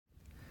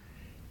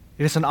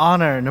It is an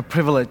honor and a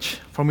privilege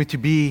for me to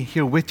be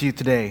here with you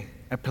today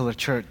at Pillar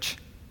Church.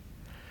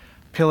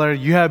 Pillar,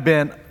 you have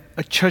been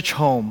a church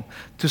home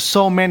to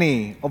so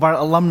many of our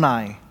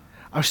alumni,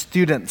 our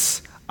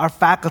students, our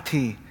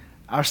faculty,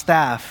 our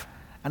staff,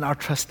 and our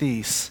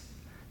trustees.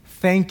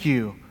 Thank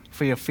you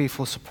for your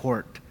faithful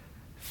support.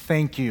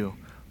 Thank you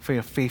for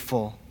your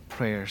faithful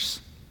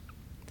prayers.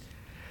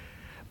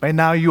 By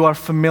now, you are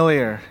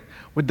familiar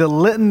with the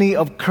litany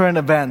of current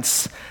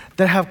events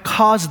that have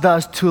caused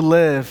us to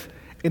live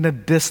in a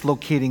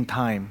dislocating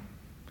time.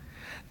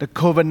 The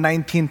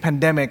COVID-19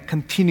 pandemic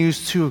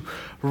continues to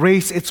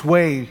race its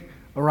way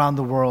around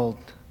the world.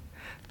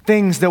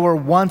 Things that were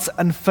once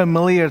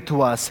unfamiliar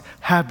to us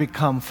have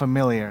become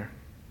familiar.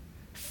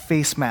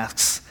 Face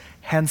masks,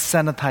 hand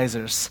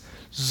sanitizers,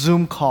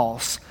 Zoom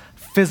calls,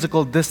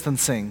 physical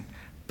distancing,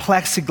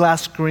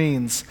 plexiglass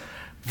screens,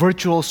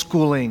 virtual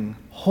schooling,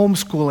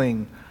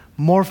 homeschooling,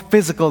 more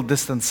physical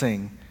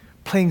distancing,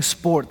 playing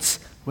sports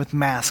with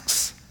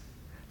masks.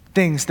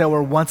 Things that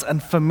were once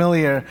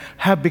unfamiliar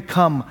have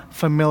become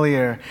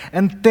familiar,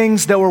 and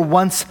things that were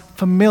once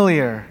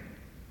familiar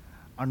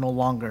are no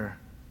longer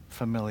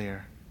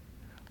familiar.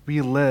 We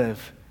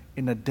live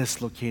in a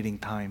dislocating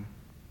time.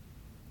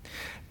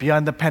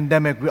 Beyond the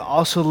pandemic, we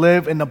also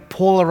live in a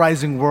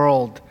polarizing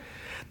world.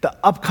 The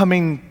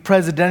upcoming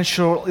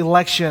presidential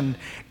election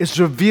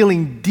is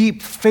revealing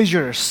deep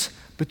fissures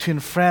between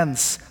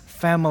friends,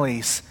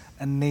 families,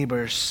 and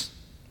neighbors.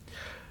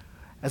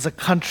 As a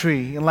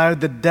country, in light of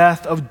the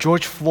death of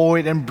George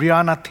Floyd and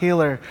Breonna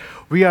Taylor,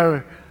 we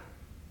are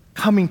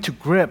coming to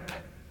grip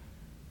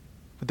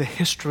with the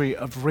history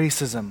of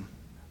racism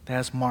that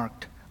has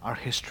marked our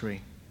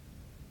history.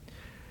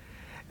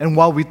 And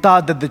while we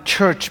thought that the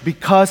church,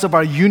 because of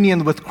our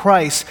union with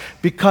Christ,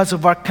 because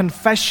of our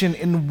confession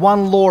in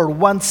one Lord,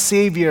 one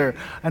Savior,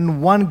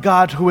 and one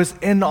God who is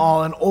in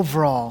all and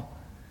over all,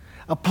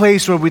 a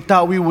place where we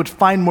thought we would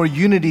find more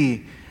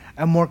unity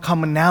and more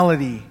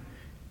commonality,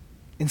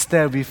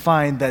 instead, we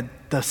find that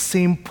the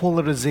same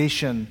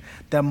polarization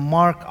that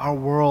marks our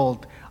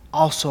world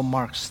also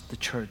marks the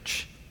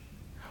church.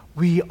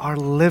 We are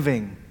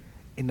living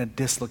in a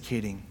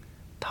dislocating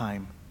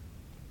time.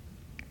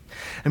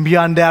 And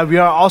beyond that, we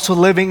are also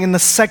living in a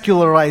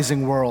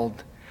secularizing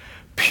world.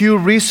 Pew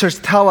Research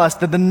tells us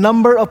that the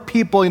number of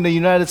people in the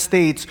United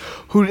States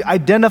who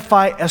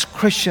identify as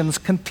Christians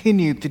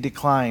continue to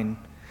decline.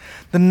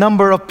 The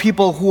number of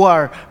people who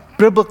are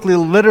biblically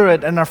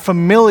literate and are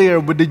familiar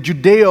with the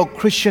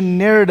Judeo-Christian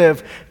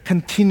narrative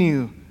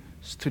continues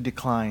to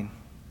decline.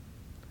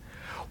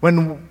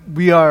 When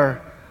we are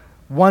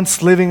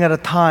once living at a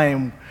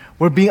time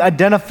where being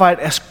identified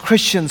as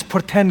Christians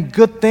portend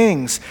good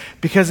things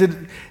because it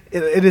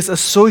is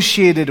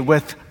associated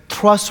with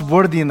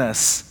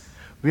trustworthiness,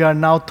 we are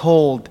now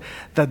told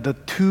that the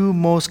two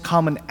most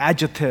common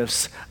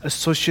adjectives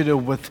associated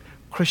with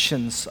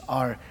Christians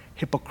are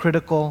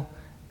hypocritical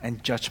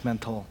and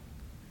judgmental.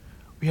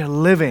 We are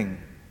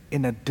living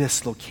in a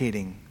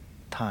dislocating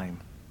time.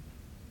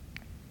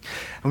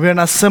 And we are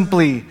not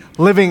simply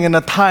living in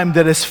a time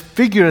that is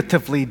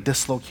figuratively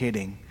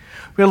dislocating.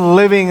 We are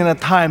living in a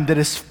time that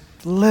is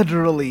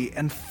literally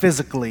and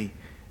physically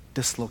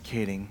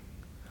dislocating.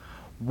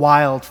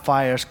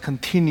 Wildfires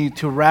continue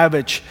to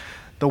ravage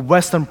the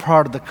western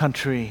part of the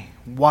country,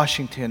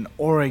 Washington,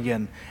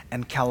 Oregon,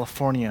 and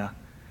California,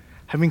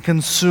 having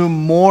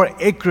consumed more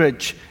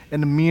acreage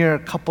in a mere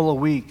couple of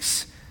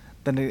weeks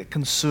than it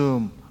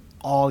consumed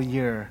all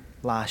year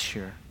last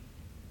year.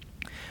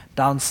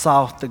 Down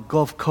south, the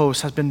Gulf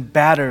Coast has been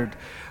battered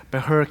by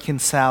Hurricane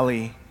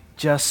Sally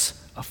just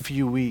a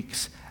few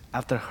weeks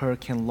after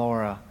Hurricane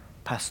Laura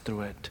passed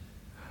through it.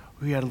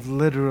 We are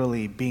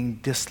literally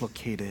being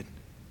dislocated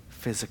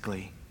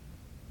physically.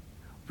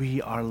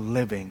 We are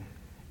living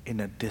in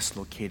a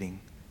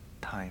dislocating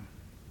time.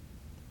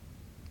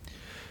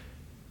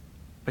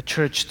 But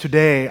church,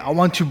 today I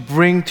want to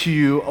bring to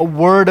you a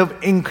word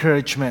of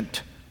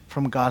encouragement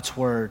from God's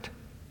Word.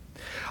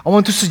 I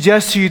want to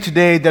suggest to you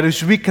today that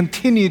as we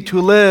continue to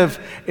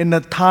live in a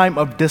time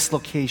of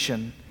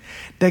dislocation,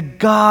 that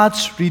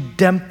God's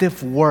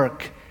redemptive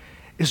work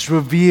is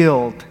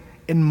revealed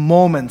in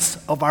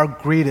moments of our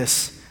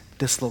greatest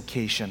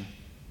dislocation.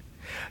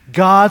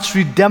 God's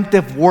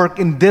redemptive work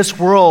in this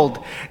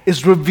world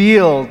is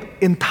revealed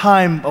in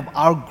time of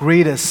our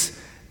greatest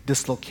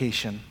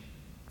dislocation.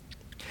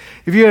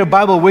 If you have a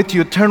Bible with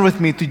you, turn with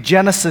me to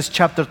Genesis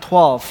chapter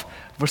 12,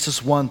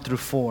 verses 1 through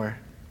 4.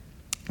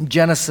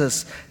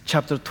 Genesis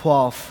chapter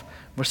 12,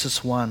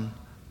 verses 1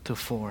 to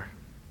 4.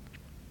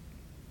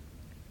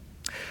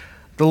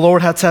 The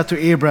Lord had said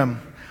to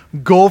Abram,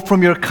 "Go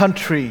from your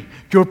country,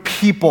 your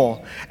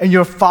people, and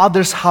your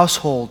father's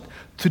household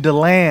to the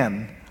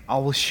land I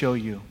will show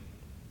you.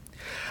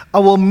 I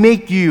will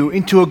make you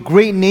into a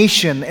great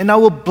nation, and I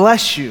will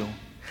bless you.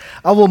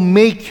 I will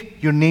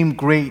make your name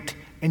great,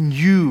 and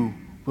you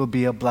will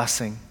be a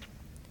blessing.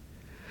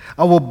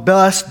 I will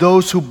bless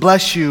those who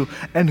bless you,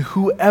 and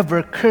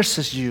whoever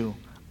curses you,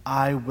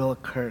 I will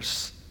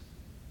curse.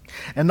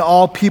 And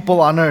all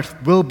people on earth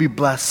will be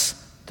blessed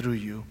through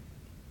you.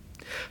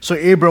 So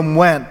Abram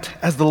went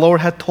as the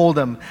Lord had told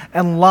him,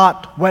 and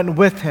Lot went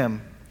with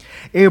him.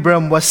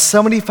 Abram was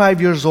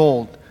 75 years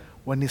old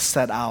when he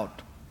set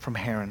out from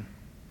Haran.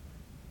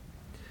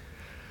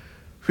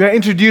 We are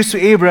introduced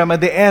to Abram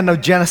at the end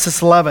of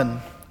Genesis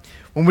 11,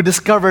 when we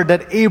discover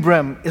that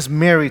Abram is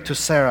married to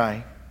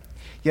Sarai.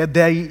 Yet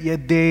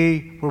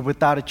they were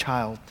without a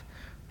child,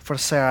 for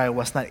Sarai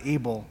was not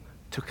able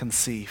to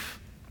conceive.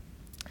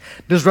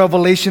 This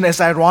revelation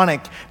is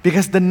ironic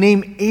because the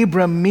name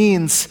Abram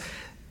means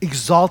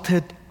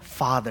exalted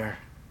father.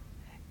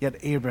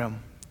 Yet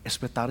Abram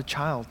is without a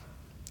child.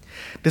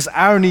 This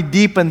irony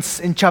deepens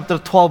in chapter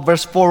 12,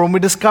 verse 4, when we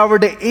discover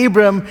that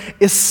Abram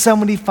is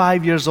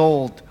 75 years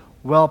old,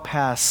 well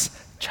past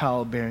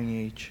childbearing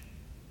age.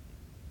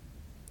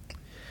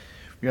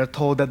 We are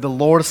told that the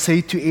Lord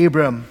said to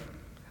Abram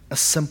a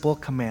simple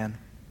command: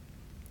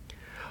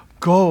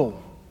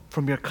 go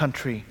from your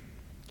country,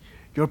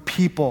 your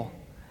people,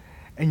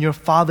 and your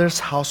father's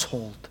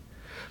household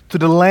to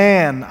the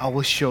land I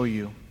will show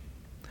you.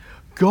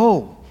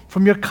 Go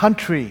from your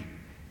country,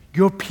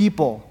 your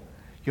people,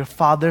 your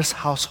father's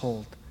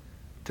household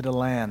to the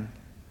land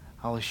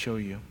I will show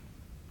you.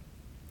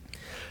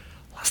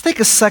 Let's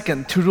take a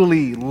second to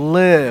really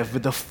live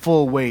with the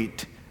full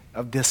weight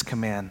of this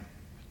command.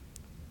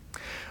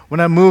 When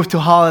I moved to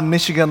Holland,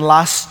 Michigan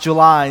last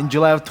July, in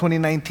July of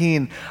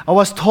 2019, I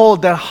was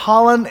told that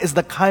Holland is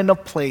the kind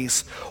of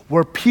place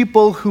where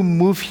people who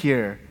move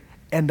here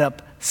end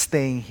up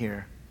staying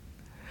here.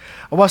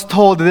 I was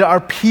told that there are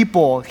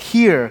people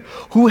here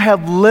who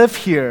have lived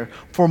here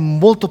for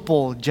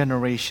multiple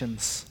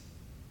generations.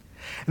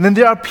 And then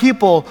there are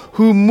people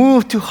who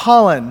move to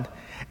Holland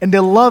and they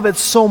love it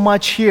so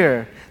much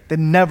here, they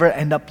never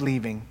end up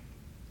leaving.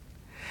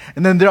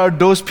 And then there are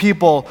those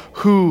people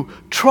who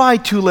try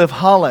to live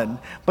Holland,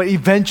 but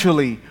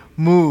eventually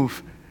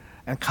move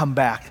and come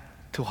back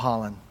to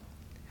Holland.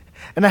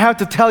 And I have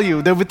to tell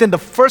you that within the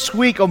first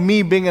week of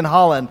me being in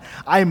Holland,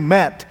 I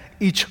met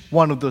each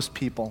one of those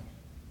people.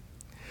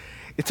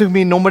 It took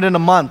me no more than a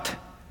month.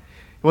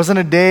 It wasn't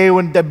a day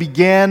when that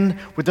began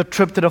with a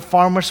trip to the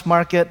farmer's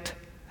market,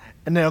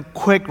 and then a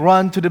quick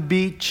run to the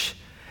beach,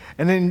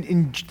 and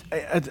then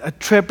a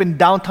trip in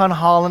downtown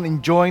Holland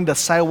enjoying the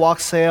sidewalk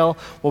sale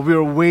while we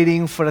were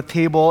waiting for the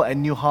table at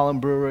New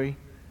Holland Brewery.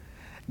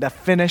 That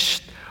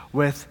finished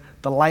with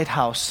the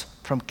lighthouse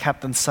from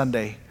Captain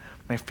Sunday,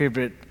 my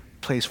favorite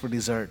place for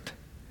dessert.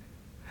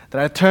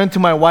 That I turned to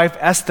my wife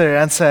Esther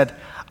and said,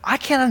 I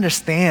can't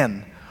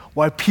understand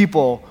why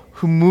people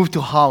who move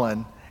to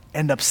Holland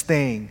end up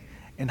staying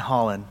in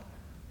Holland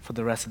for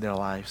the rest of their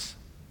lives.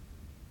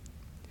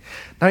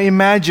 Now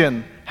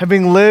imagine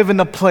having lived in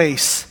a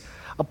place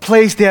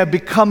that have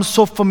become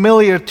so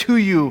familiar to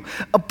you,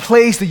 a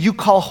place that you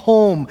call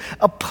home,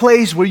 a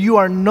place where you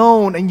are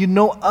known and you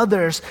know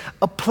others,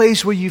 a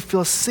place where you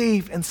feel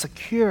safe and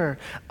secure,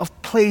 a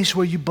place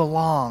where you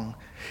belong.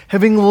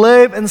 Having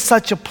lived in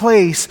such a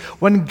place,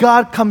 when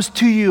God comes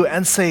to you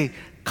and say,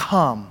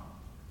 come,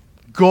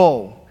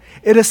 go,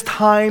 it is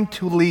time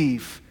to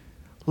leave.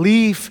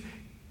 Leave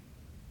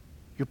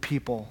your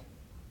people,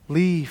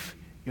 leave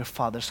your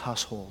father's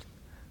household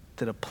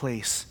to the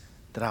place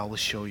that I will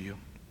show you.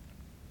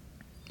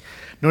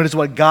 Notice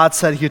what God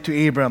said here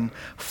to Abram.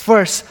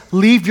 First,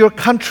 leave your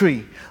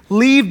country.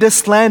 Leave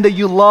this land that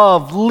you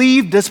love.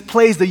 Leave this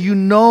place that you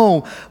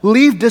know.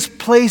 Leave this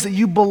place that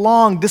you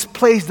belong, this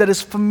place that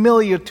is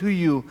familiar to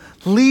you.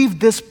 Leave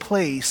this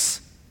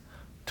place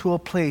to a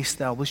place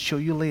that I will show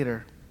you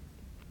later.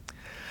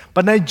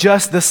 But not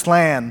just this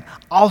land.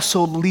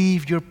 Also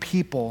leave your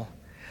people,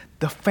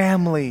 the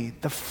family,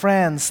 the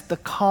friends, the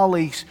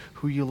colleagues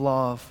who you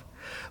love.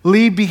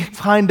 Leave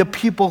behind the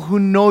people who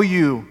know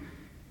you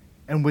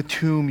and with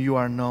whom you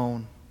are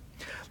known.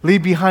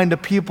 Leave behind the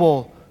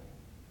people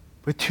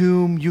with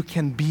whom you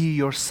can be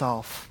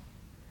yourself.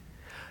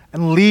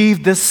 And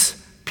leave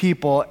this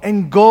people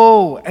and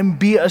go and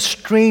be a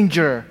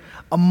stranger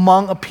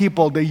among a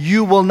people that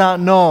you will not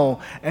know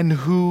and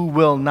who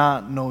will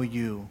not know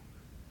you.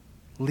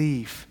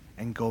 Leave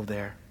and go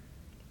there.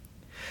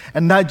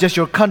 And not just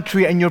your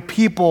country and your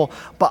people,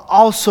 but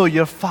also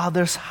your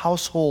father's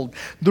household.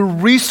 The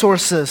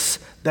resources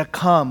that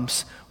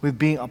comes with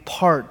being a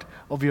part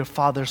of your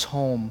father's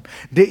home.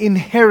 The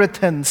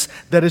inheritance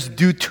that is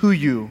due to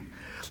you.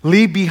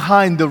 Leave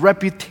behind the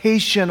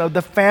reputation of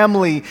the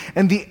family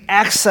and the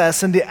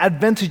access and the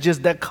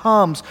advantages that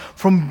comes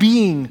from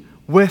being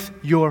with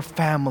your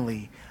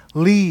family.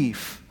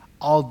 Leave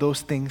all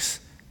those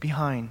things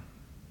behind.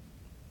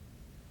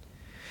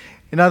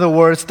 In other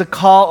words, the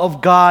call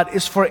of God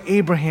is for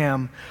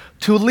Abraham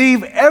to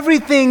leave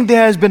everything that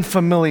has been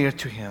familiar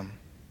to him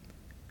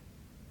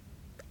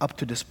up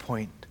to this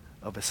point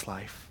of his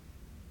life.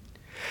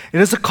 It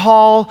is a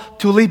call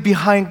to leave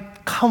behind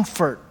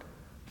comfort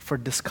for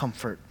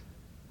discomfort.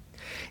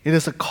 It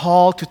is a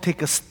call to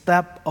take a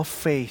step of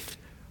faith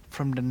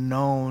from the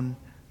known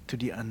to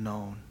the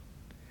unknown.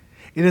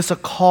 It is a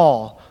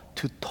call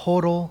to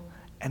total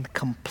and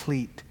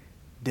complete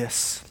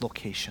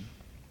dislocation.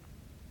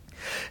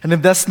 And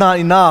if that's not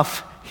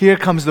enough, here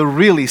comes the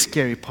really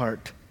scary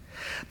part.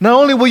 Not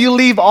only will you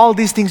leave all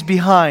these things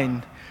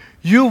behind,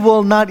 you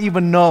will not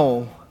even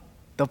know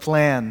the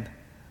plan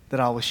that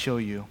I will show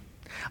you.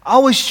 I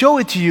will show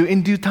it to you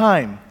in due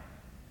time.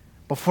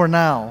 But for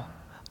now,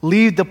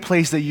 leave the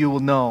place that you will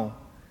know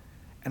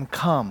and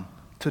come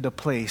to the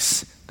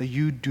place that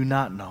you do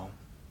not know.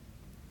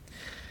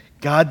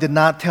 God did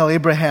not tell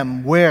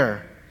Abraham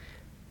where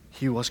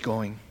he was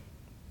going,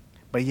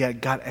 but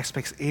yet God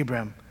expects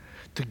Abraham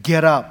to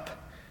get up,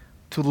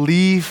 to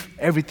leave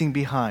everything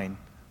behind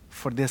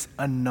for this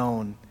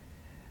unknown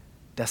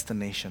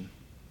destination.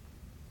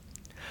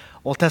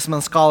 Old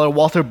Testament scholar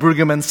Walter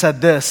Brueggemann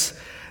said this: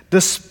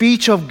 "The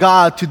speech of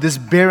God to this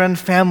barren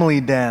family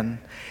then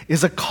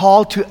is a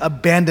call to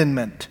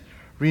abandonment,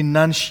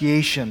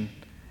 renunciation,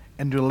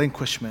 and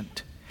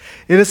relinquishment.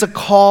 It is a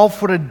call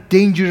for a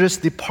dangerous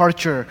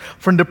departure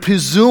from the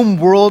presumed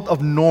world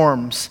of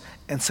norms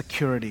and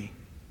security.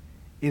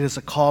 It is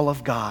a call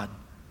of God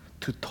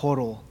to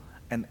total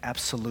and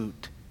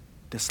absolute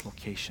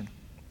dislocation."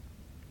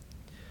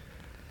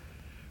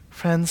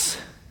 Friends,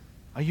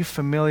 are you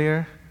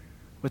familiar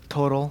with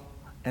total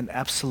and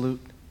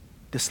absolute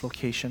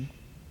dislocation?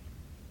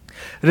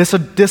 It is a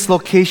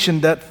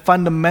dislocation that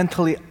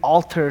fundamentally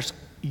alters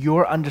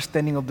your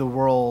understanding of the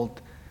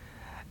world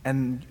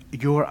and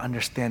your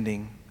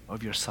understanding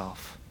of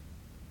yourself.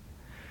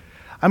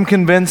 I'm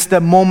convinced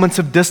that moments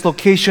of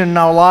dislocation in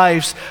our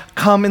lives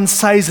come in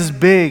sizes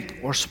big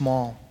or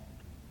small.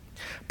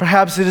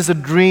 Perhaps it is a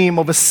dream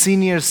of a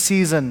senior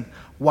season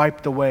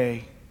wiped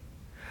away,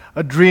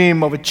 a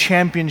dream of a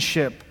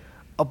championship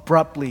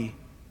abruptly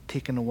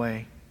taken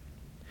away.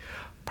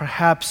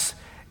 Perhaps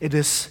it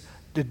is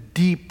the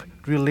deep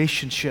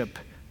relationship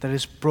that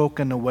is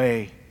broken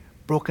away,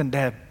 that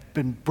have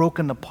been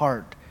broken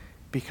apart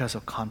because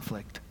of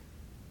conflict.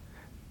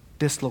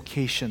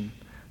 Dislocation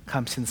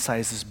comes in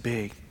sizes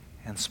big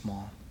and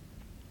small.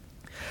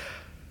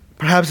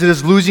 Perhaps it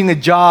is losing a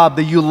job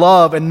that you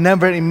love and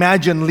never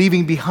imagined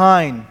leaving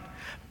behind.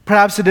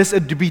 Perhaps it is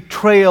a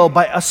betrayal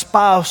by a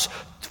spouse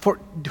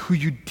who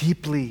you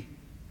deeply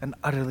and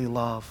utterly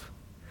love.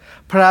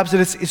 Perhaps it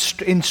is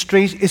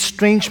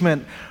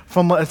estrangement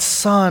from a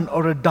son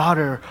or a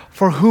daughter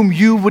for whom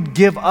you would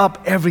give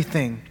up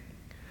everything.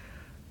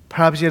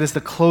 Perhaps it is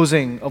the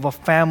closing of a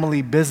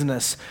family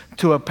business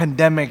to a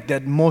pandemic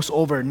that most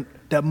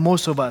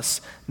of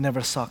us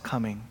never saw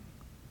coming.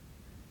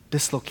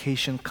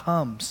 Dislocation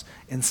comes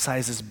in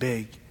sizes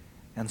big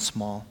and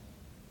small.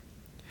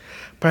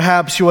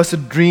 Perhaps it was a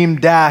dream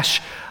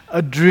dash,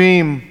 a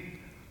dream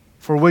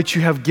for which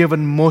you have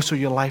given most of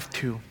your life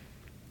to.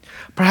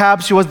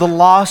 Perhaps it was the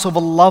loss of a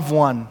loved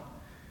one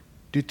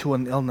due to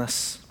an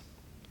illness.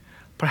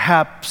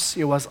 Perhaps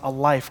it was a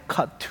life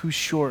cut too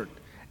short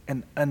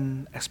in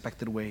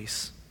unexpected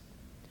ways.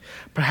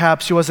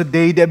 Perhaps it was a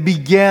day that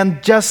began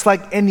just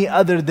like any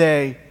other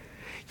day,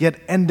 yet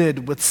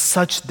ended with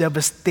such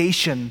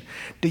devastation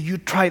that you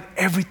tried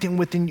everything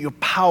within your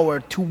power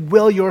to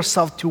will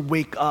yourself to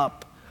wake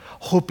up,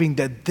 hoping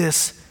that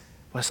this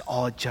was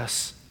all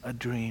just a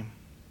dream.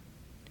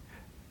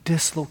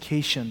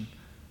 Dislocation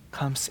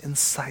comes in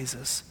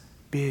sizes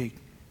big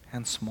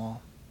and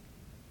small.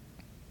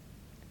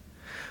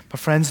 But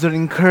friends, the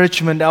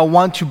encouragement I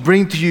want to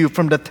bring to you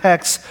from the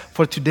text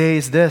for today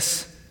is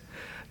this: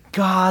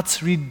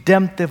 God's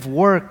redemptive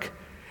work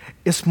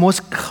is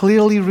most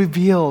clearly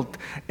revealed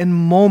in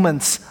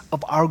moments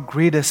of our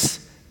greatest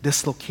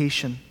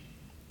dislocation.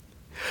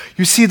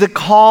 You see, the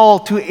call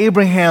to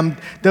Abraham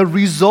that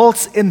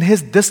results in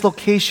his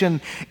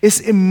dislocation is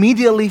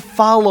immediately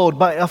followed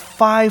by a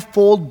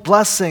fivefold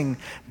blessing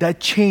that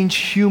changed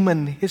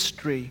human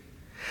history.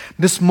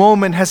 This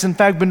moment has in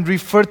fact been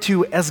referred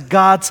to as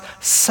God's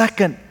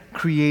second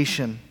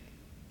creation.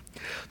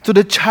 To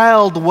the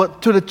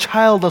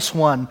childless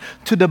one,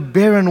 to the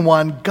barren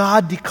one,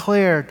 God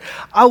declared,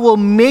 "I will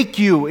make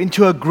you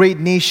into a great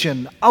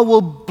nation. I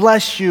will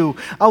bless you.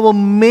 I will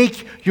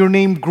make your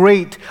name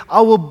great. I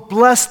will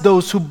bless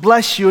those who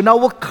bless you, and I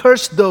will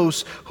curse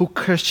those who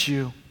curse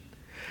you."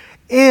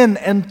 In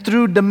and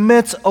through the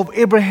midst of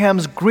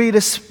Abraham's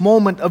greatest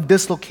moment of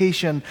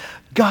dislocation,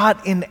 God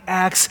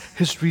enacts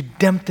his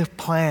redemptive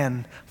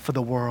plan for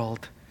the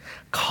world,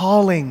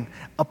 calling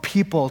a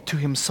people to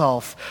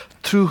himself,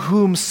 through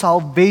whom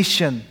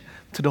salvation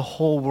to the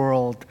whole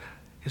world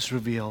is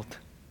revealed.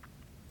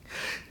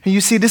 And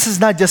you see, this is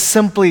not just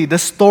simply the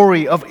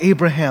story of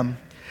Abraham.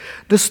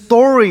 The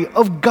story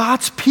of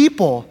God's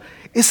people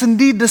is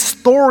indeed the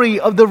story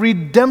of the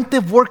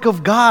redemptive work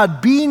of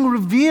God being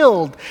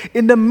revealed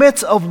in the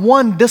midst of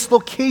one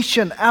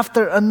dislocation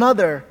after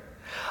another.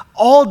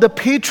 All the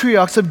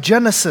patriarchs of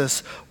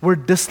Genesis were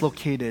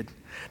dislocated.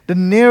 The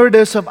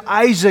narratives of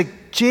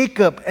Isaac,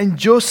 Jacob, and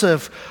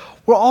Joseph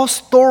were all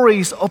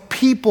stories of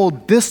people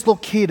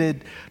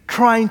dislocated,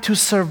 trying to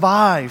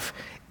survive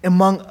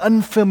among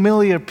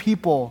unfamiliar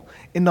people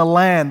in a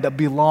land that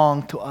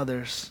belonged to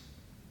others.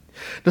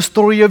 The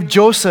story of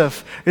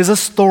Joseph is a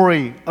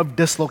story of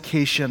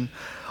dislocation,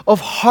 of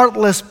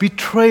heartless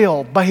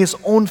betrayal by his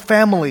own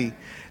family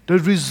that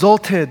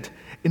resulted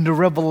in the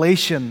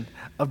revelation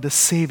of the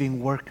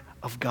saving work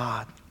of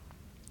God.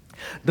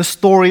 The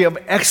story of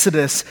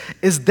Exodus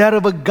is that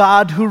of a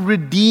God who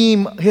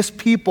redeemed his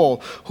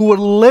people who were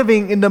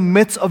living in the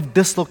midst of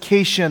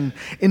dislocation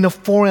in a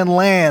foreign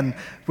land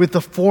with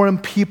the foreign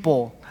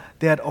people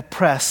that had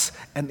oppressed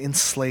and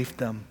enslaved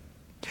them.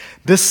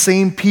 This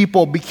same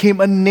people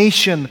became a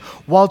nation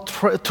while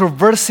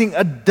traversing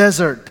a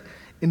desert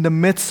in the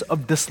midst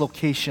of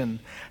dislocation,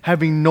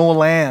 having no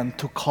land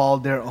to call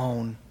their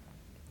own.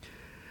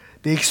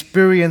 They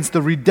experienced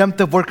the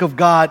redemptive work of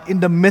God in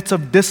the midst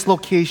of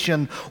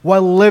dislocation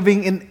while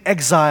living in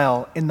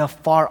exile in a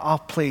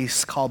far-off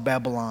place called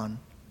Babylon.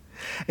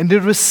 And they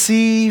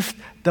received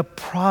the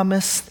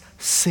promised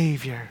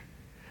Savior,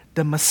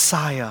 the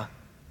Messiah,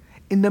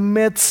 in the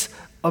midst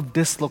of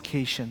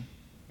dislocation.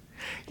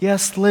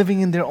 Yes,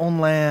 living in their own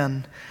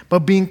land, but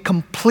being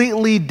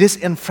completely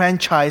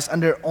disenfranchised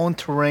on their own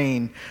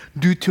terrain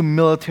due to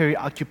military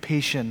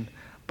occupation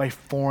by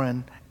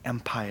foreign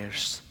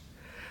empires.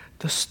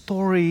 The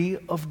story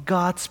of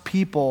God's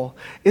people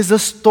is the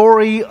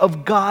story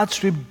of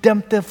God's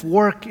redemptive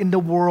work in the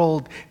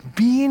world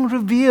being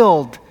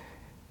revealed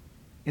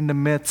in the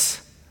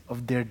midst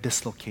of their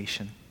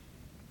dislocation.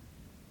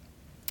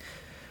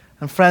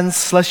 And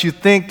friends, lest you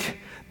think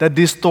that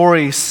these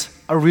stories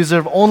are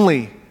reserved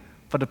only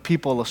for the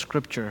people of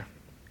Scripture,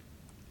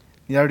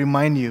 may I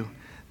remind you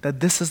that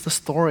this is the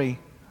story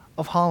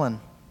of Holland.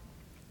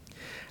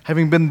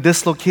 Having been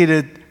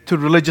dislocated to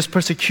religious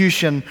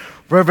persecution,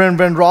 Reverend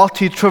Van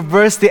Raalte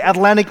traversed the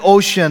Atlantic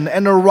Ocean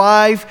and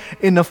arrived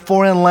in a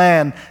foreign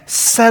land,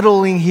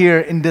 settling here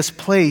in this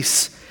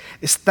place,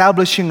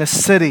 establishing a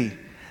city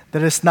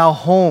that is now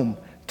home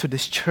to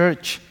this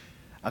church,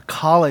 a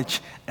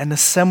college, and a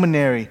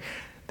seminary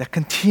that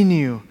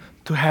continue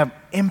to have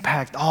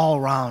impact all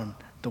around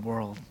the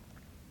world.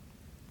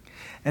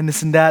 And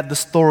isn't that the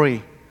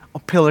story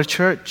of Pillar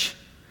Church?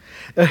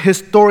 A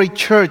historic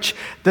church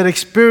that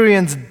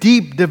experienced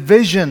deep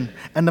division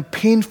and a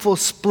painful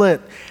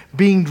split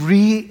being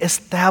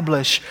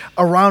re-established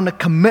around a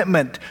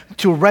commitment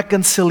to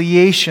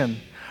reconciliation,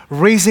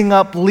 raising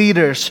up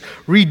leaders,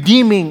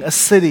 redeeming a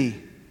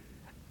city,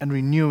 and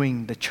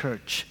renewing the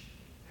church.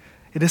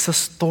 It is a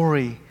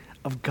story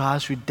of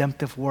God's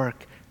redemptive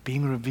work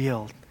being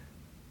revealed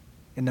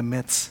in the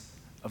midst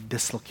of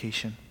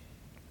dislocation.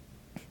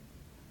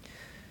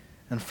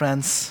 And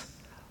friends,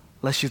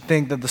 lest you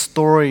think that the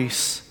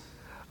stories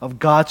of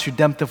God's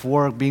redemptive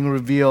work being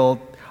revealed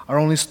are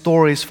only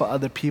stories for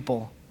other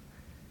people,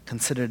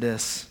 consider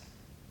this.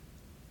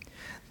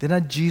 Did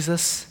not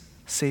Jesus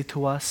say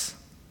to us,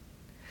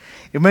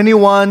 "If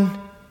anyone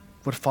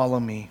would follow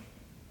me,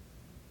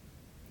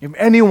 if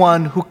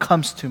anyone who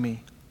comes to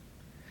me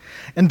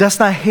and does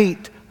not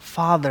hate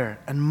father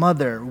and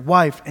mother,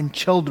 wife and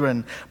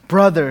children,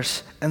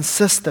 brothers and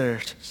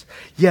sisters,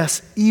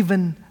 yes,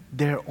 even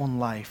their own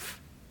life,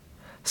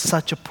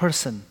 such a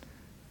person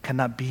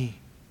cannot be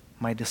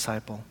my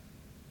disciple.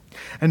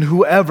 And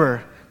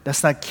whoever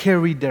does not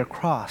carry their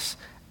cross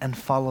and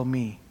follow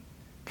me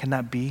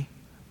cannot be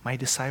my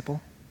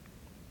disciple."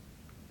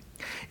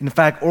 In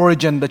fact,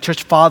 Origen, the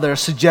church father,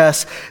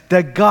 suggests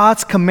that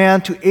God's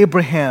command to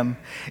Abraham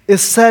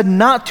is said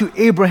not to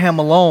Abraham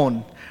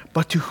alone,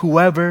 but to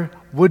whoever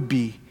would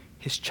be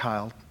his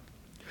child.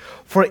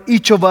 For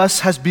each of us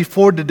has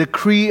before the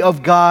decree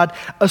of God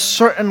a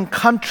certain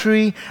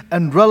country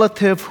and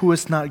relative who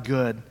is not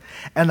good,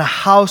 and the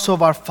house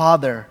of our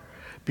Father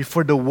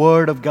before the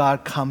word of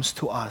God comes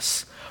to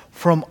us,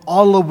 from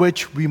all of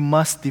which we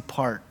must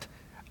depart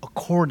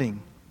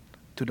according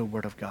to the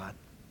word of God.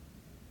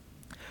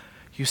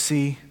 You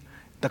see,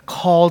 the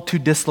call to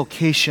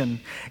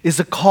dislocation is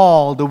a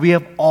call that we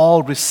have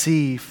all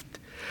received.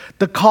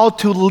 The call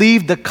to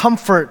leave the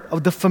comfort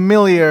of the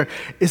familiar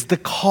is the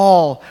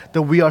call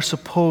that we are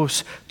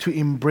supposed to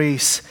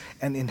embrace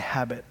and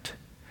inhabit.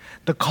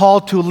 The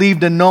call to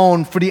leave the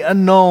known for the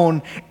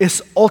unknown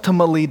is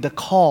ultimately the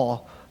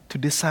call to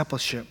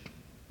discipleship.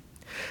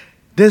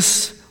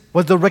 This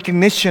was the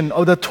recognition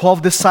of the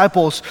 12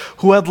 disciples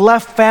who had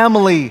left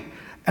family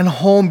and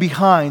home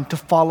behind to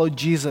follow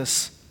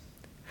Jesus.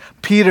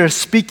 Peter,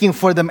 speaking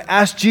for them,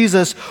 asked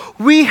Jesus,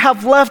 "We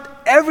have left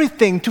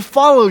everything to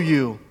follow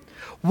you.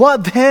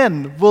 What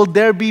then will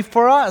there be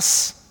for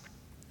us?"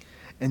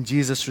 And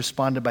Jesus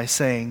responded by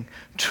saying,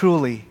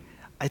 "Truly,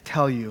 I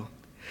tell you,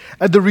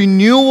 at the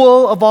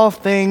renewal of all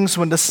things,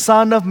 when the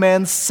Son of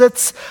Man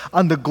sits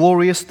on the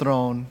glorious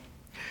throne,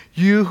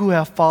 you who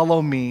have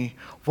followed me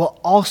will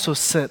also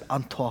sit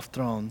on 12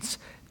 thrones,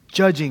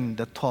 judging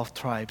the 12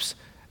 tribes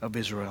of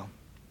Israel.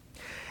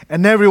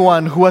 And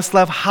everyone who has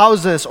left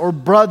houses or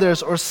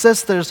brothers or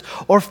sisters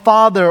or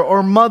father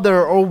or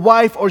mother or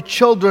wife or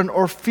children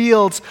or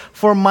fields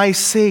for my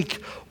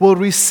sake will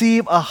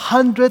receive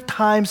 100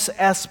 times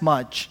as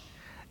much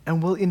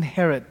and will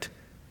inherit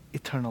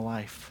eternal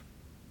life."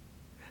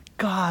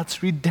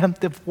 God's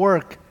redemptive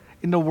work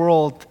in the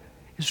world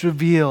is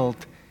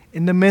revealed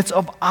in the midst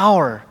of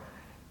our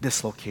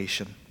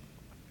dislocation.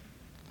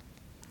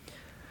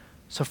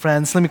 So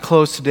friends, let me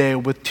close today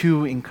with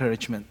 2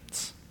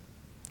 encouragements.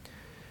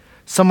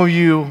 Some of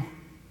you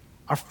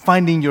are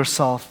finding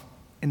yourself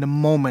in the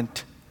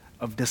moment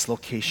of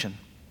dislocation.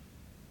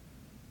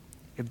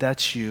 If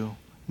that's you,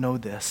 know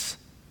this: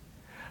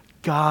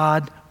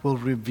 God will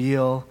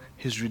reveal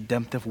His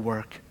redemptive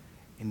work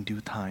in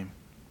due time.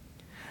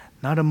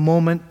 Not a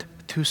moment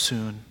too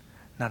soon,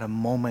 not a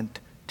moment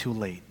too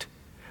late,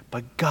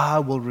 but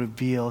God will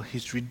reveal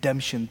His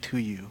redemption to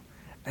you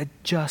at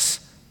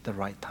just the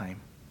right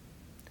time.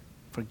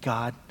 For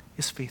God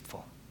is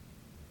faithful.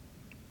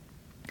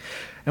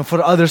 And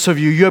for others of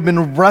you, you have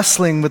been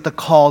wrestling with the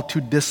call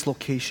to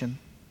dislocation.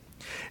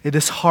 It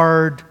is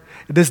hard,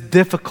 it is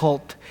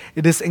difficult,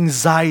 it is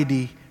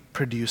anxiety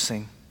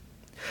producing.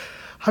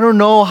 I don't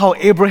know how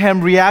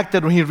Abraham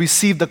reacted when he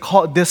received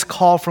this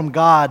call from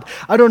God.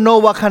 I don't know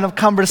what kind of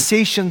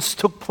conversations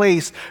took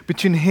place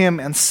between him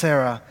and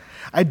Sarah.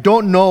 I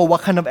don't know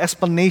what kind of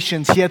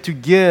explanations he had to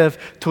give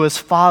to his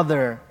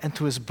father and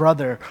to his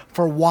brother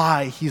for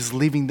why he's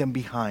leaving them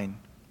behind.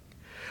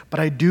 But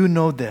I do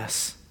know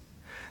this: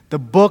 the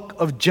book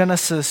of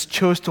Genesis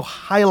chose to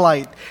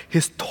highlight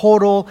his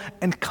total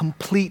and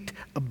complete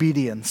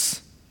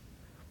obedience.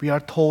 We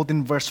are told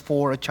in verse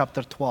 4 of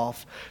chapter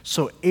 12,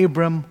 "So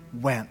Abram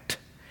went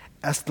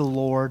as the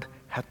Lord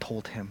had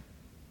told him."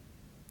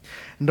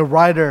 And the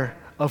writer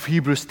of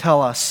Hebrews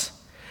tells us,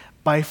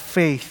 by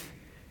faith,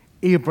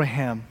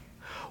 Abraham,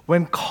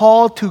 when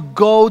called to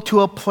go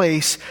to a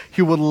place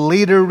he would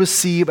later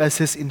receive as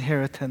his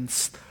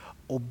inheritance,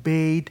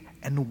 obeyed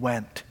and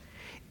went,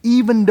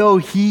 even though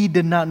he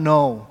did not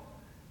know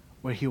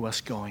where he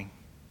was going.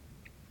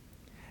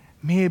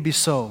 May it be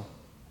so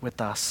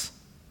with us.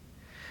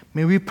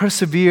 May we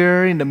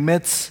persevere in the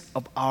midst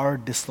of our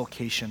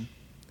dislocation.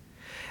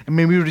 And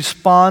may we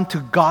respond to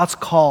God's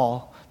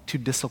call to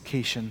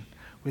dislocation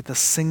with a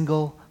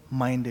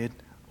single-minded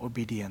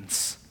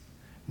obedience,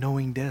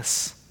 knowing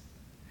this: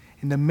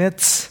 in the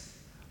midst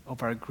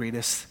of our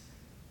greatest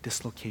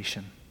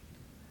dislocation,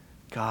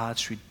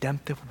 God's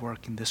redemptive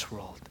work in this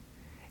world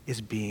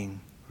is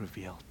being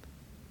revealed.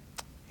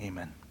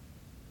 Amen.